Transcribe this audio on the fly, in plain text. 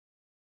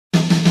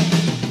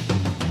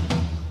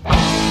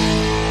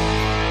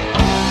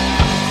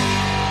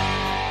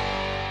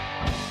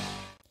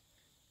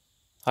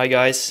Hi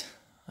guys,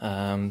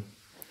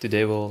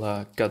 today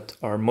we'll got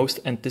our most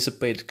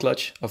anticipated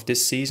clutch of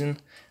this season,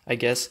 I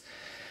guess.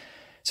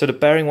 So the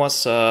pairing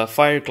was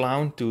Fire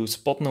Clown to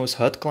Spotnose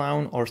Hut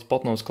Clown or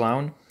Spotnose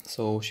Clown.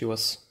 So she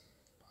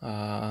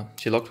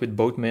locked with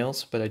both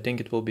males, but I think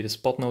it will be the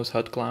Spotnose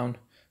Hut Clown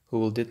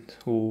who did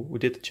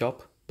the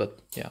job. But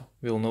yeah,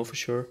 we'll know for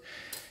sure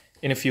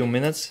in a few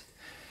minutes.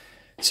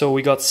 So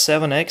we got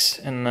 7 eggs,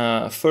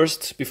 and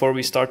first, before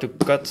we start to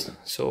cut,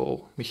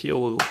 so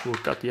Michiel will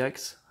cut the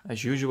eggs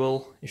as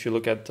usual, if you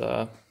look at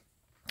our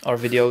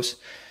videos.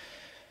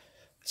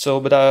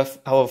 So, but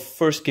I'll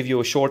first give you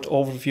a short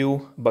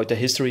overview about the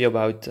history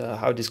about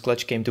how this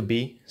clutch came to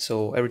be.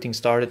 So everything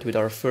started with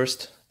our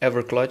first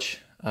ever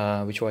clutch,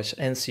 which was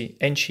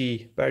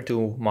Enchi paired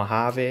to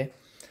Mojave,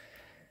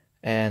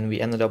 and we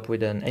ended up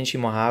with an Enchi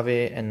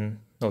Mojave and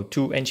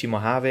two Enchi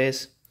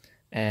Mojaves.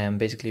 And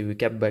basically we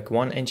kept back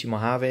one Enchi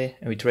Mojave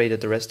and we traded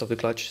the rest of the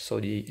clutch, so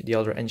the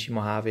other Enchi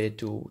Mojave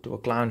to a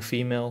clown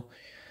female.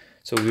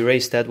 So we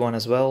raised that one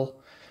as well.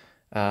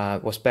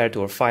 Was paired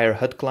to a Fire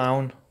Hut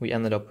Clown. We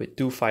ended up with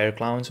 2 Fire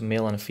Clowns, a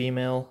male and a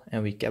female,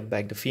 and we kept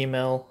back the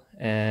female.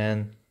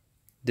 And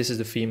this is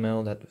the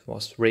female that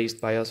was raised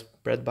by us,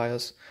 bred by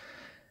us.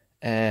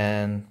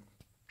 And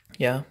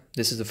yeah,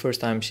 this is the first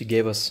time she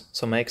gave us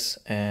some eggs,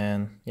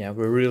 and yeah,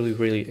 we're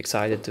really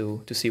excited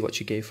to see what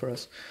she gave for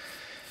us.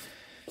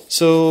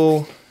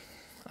 So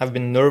I've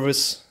been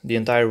nervous the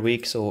entire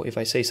week, so if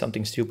I say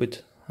something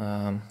stupid,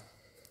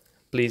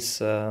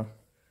 please,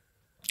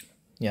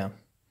 yeah,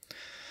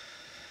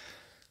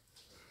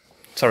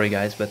 sorry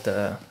guys, but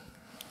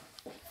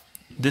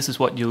this is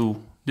why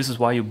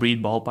you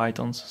breed ball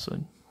pythons.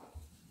 So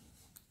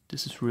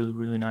this is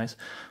really nice.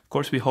 Of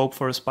course, we hope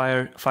for a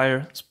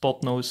fire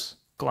Spotnose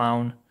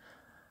Clown,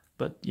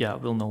 but yeah,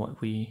 we'll know what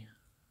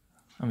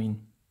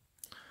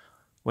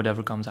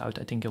whatever comes out,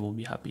 I think I will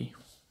be happy.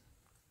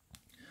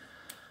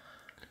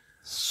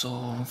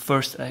 So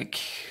first egg,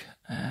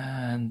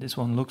 and this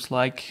one looks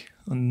like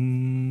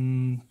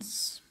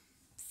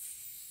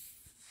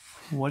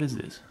what is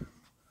this?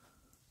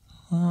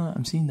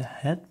 I'm seeing the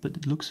head, but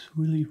it looks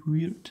really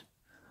weird.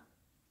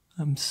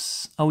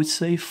 I would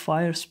say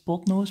Fire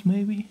Spotnose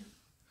maybe.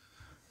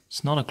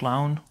 It's not a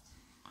clown.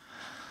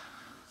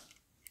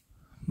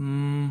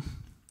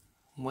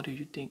 What do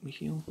you think,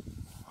 Michiel?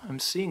 I'm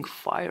seeing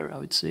fire, I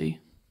would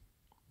say.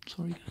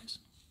 Sorry guys.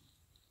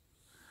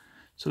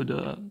 So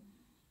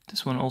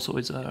this one also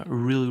is a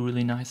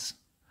really nice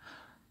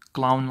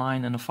clown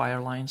line and a fire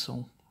line,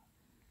 so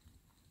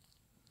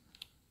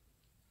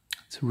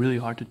it's really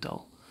hard to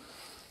tell.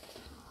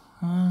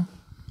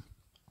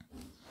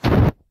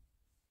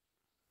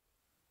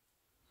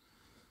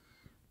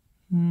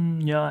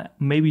 Yeah,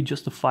 maybe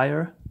just a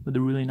fire, but a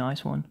really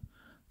nice one.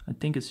 I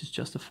think it's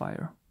just a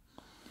fire.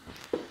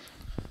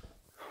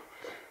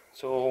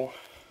 So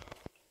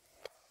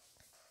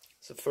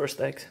it's the first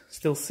egg,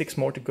 still 6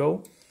 more to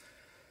go.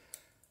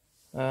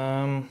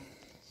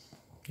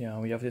 Yeah,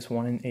 we have this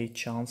 1 in 8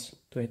 chance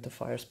to hit the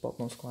Fire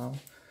Spotnose Clown,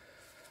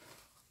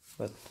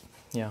 but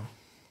yeah,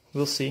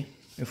 we'll see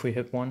if we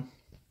hit one.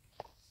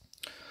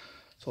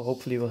 So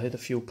hopefully we'll hit a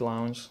few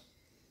clowns,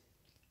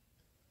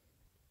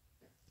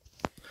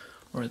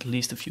 or at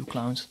least a few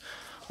clowns,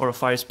 or a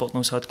Fire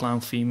Spotnose Hut Clown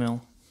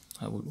female.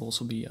 That would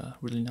also be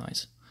really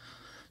nice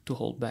to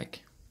hold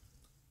back.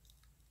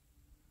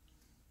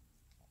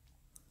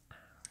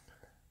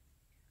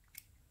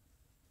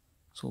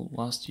 So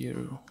last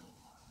year,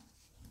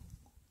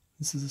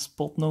 this is a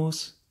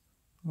Spotnose.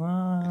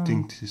 I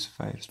think this is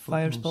Fire Spotnose.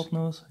 Fire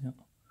Spotnose, yeah.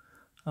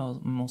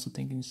 I'm also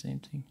thinking the same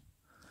thing.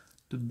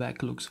 The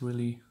back looks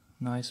really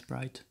nice,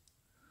 bright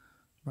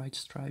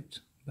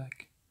striped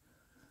back.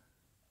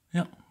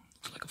 Yeah,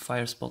 looks like a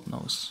Fire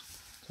Spotnose.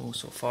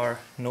 So far,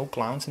 no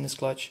clowns in this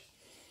clutch,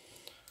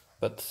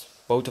 but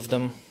both of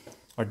them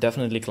are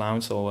definitely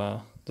clowns.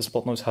 So the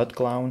Spotnose Hut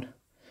Clown,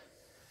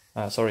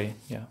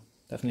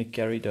 definitely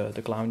carry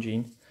the clown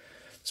gene.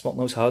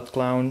 Spotnose Hut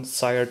Clown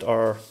sired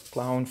our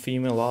clown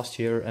female last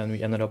year, and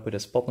we ended up with a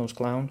Spotnose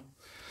Clown,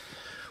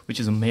 which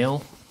is a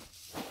male.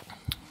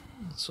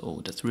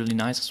 So that's really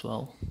nice as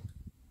well.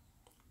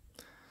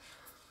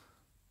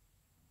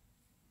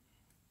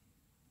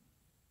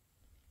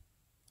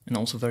 And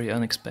also very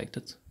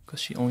unexpected, because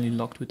she only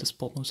locked with the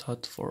Spotnose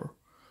Hut for,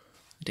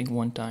 I think,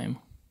 1 time.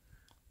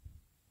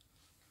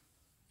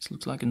 This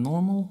looks like a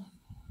normal,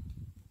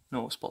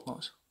 no, a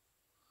Spotnose.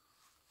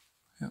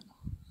 Yeah,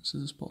 this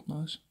is a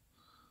Spotnose.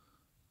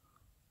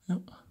 Yeah,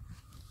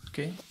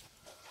 okay.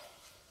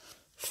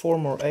 4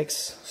 more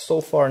eggs. So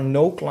far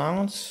no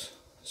clowns,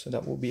 so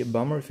that will be a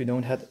bummer if we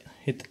don't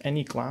hit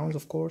any clowns,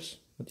 of course.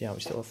 But yeah, we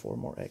still have 4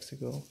 more eggs to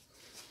go.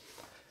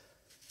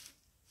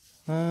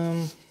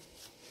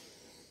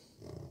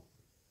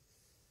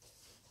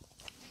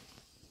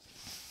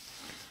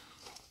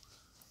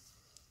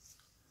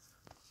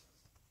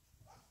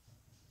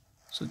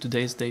 So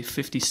today is day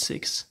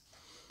 56,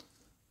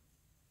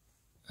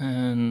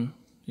 and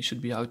it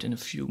should be out in a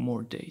few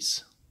more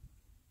days.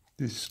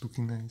 This is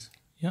looking nice.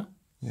 Yeah?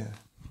 Yeah.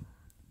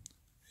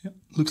 Yeah,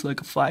 looks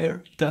like a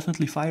fire,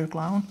 definitely fire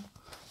clown.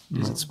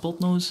 Is No. it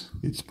Spotnose?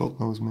 It's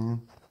Spotnose,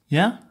 man.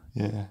 Yeah?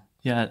 Yeah.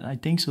 Yeah, I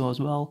think so as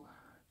well.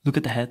 Look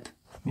at the head.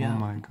 Yeah. Oh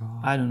my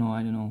god. I don't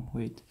know.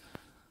 Wait.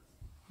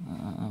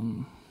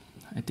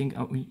 I think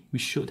we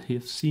should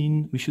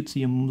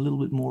see a little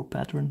bit more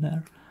pattern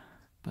there.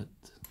 But,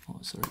 oh,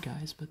 sorry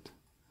guys, but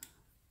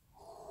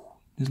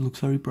this looks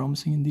very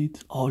promising indeed.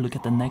 Oh, look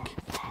at the neck.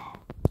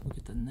 Look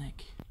at the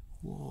neck.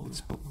 Whoa.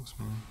 It's Spotnose,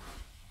 man.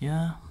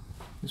 Yeah,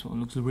 this one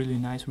looks really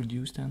nice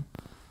reduced then.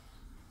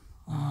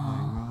 Oh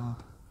my god.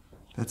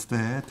 That's the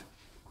head.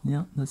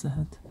 Yeah, that's the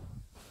head.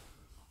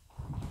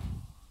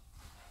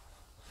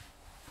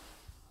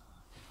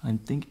 I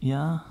think,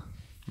 yeah,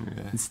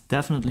 it's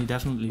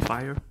definitely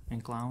fire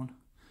and clown.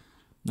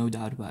 No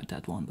doubt about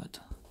that one, but...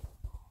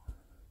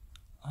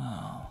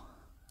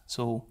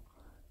 so,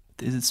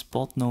 is it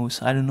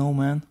Spotnose? I don't know,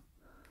 man.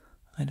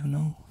 I don't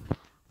know.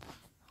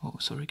 Oh,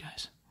 sorry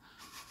guys.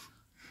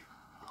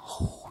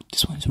 Oh,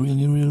 this one is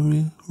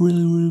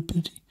really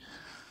pretty.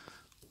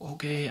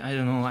 Okay, I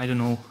don't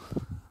know.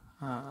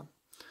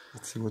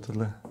 Let's see what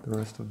the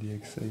rest of the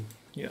eggs say.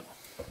 Yeah,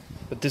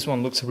 but this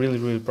one looks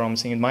really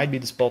promising. It might be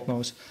the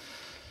Spotnose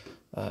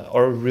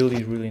or a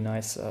really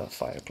nice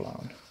fire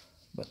clown,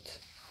 but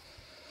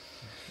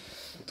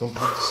Don't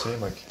want to say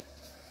like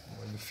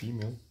when the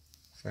female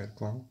fire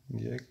clown in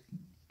the egg.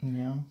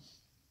 yeah,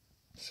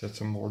 Set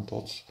some more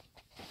dots.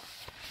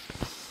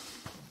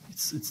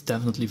 it's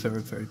definitely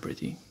very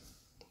pretty,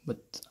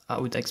 but I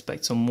would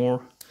expect some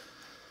more,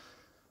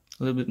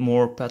 a little bit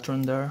more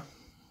pattern there,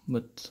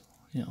 but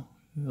yeah,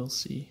 we'll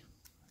see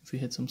if we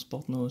hit some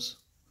Spotnose.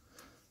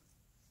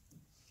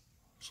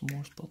 Some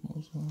more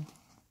Spotnose.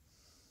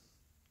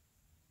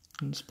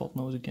 And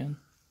Spotnose again.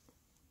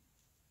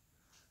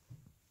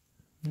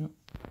 Yeah.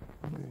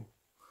 Okay.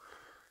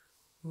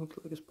 Looks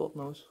like a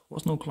Spotnose.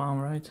 Was no clown,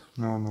 right?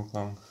 No, no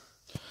clown.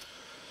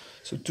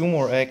 So 2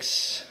 more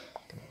eggs.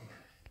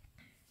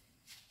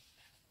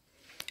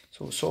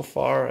 So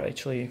far,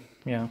 actually,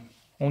 yeah,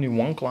 only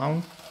 1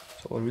 clown.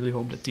 So I really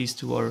hope that these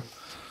 2 are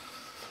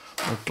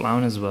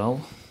clown as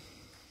well.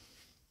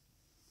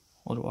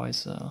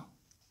 Otherwise,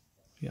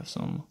 we have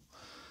some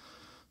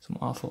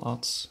awful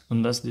odds.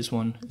 Unless this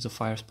one is a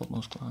fire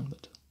Spotnose clown,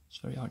 but it's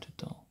very hard to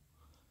tell.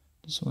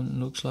 This one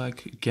looks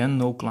like, again,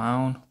 no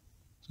clown.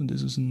 So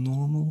this is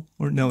normal.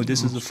 Or no,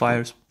 this is a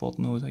fire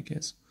Spotnose, I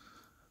guess.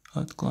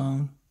 Hot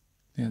clown.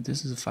 Yeah,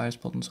 this is a fire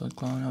Spotnose hot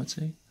clown, I would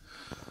say.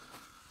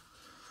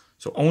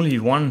 So only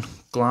 1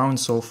 clown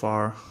so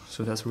far.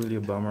 So that's really a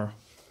bummer.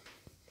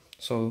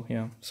 So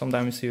yeah,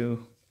 sometimes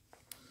you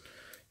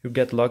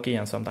get lucky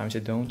and sometimes you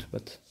don't.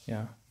 But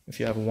yeah, if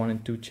you have a 1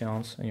 in 2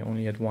 chance and you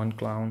only had 1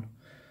 clown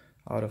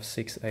out of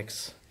 6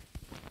 eggs,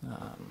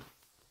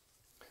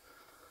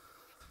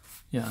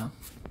 yeah,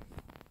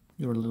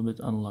 you're a little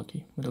bit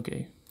unlucky. But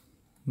okay,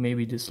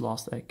 maybe this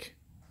last egg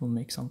will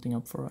make something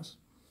up for us.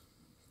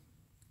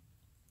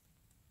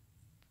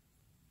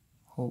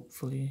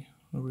 Hopefully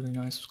a really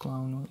nice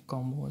clown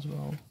combo as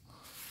well.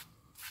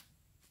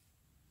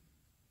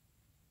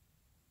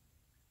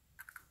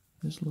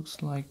 This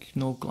looks like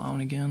no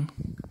clown again,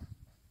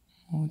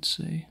 I would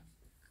say.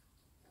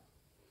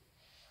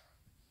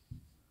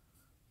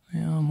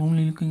 Yeah, I'm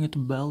only looking at the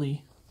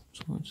belly,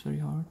 so it's very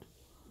hard.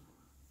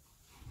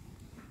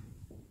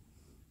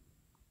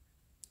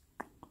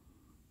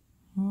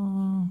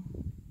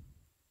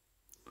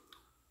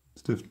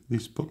 It's definitely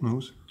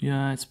Spotnose.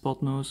 Yeah, it's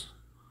Spotnose.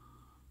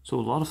 So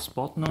a lot of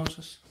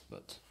Spotnoses,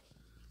 but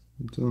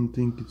I don't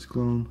think it's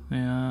clown.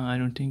 yeah, I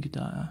don't think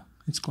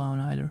it's clown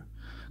either.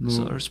 No.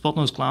 So our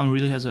Spotnose clown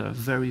really has a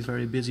very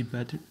busy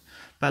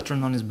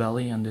pattern on his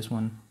belly, and this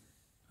one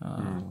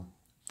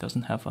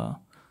doesn't have a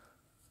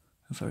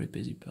very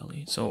busy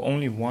belly. So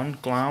only 1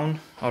 clown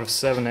out of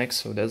 7 eggs,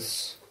 so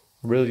that's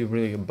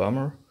really a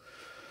bummer.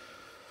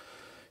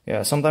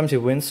 Yeah, sometimes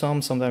you win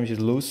some, sometimes you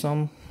lose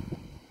some.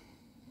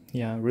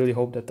 Yeah, I really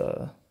hope that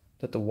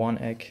the 1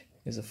 egg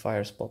is a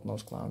fire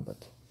Spotnose clown,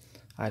 but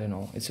I don't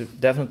know. It's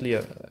definitely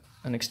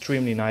an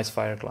extremely nice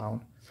fire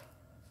clown.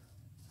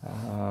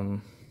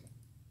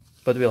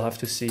 But we'll have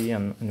to see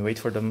and wait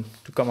for them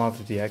to come out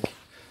of the egg.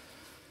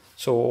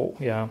 So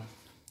yeah,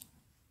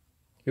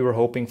 we were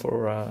hoping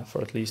for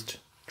at least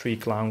 3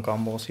 clown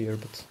combos here,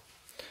 but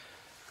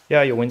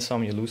yeah, you win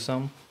some, you lose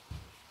some.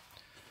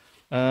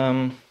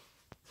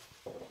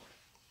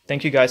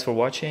 Thank you guys for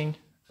watching,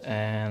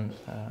 and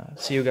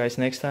see you guys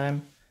next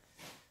time.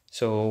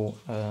 So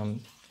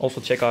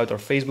also check out our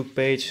Facebook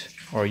page,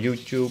 our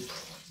YouTube,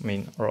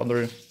 our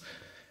other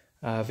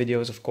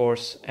videos, of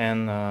course,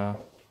 and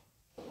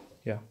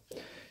yeah,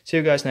 see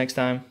you guys next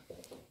time.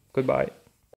 Goodbye.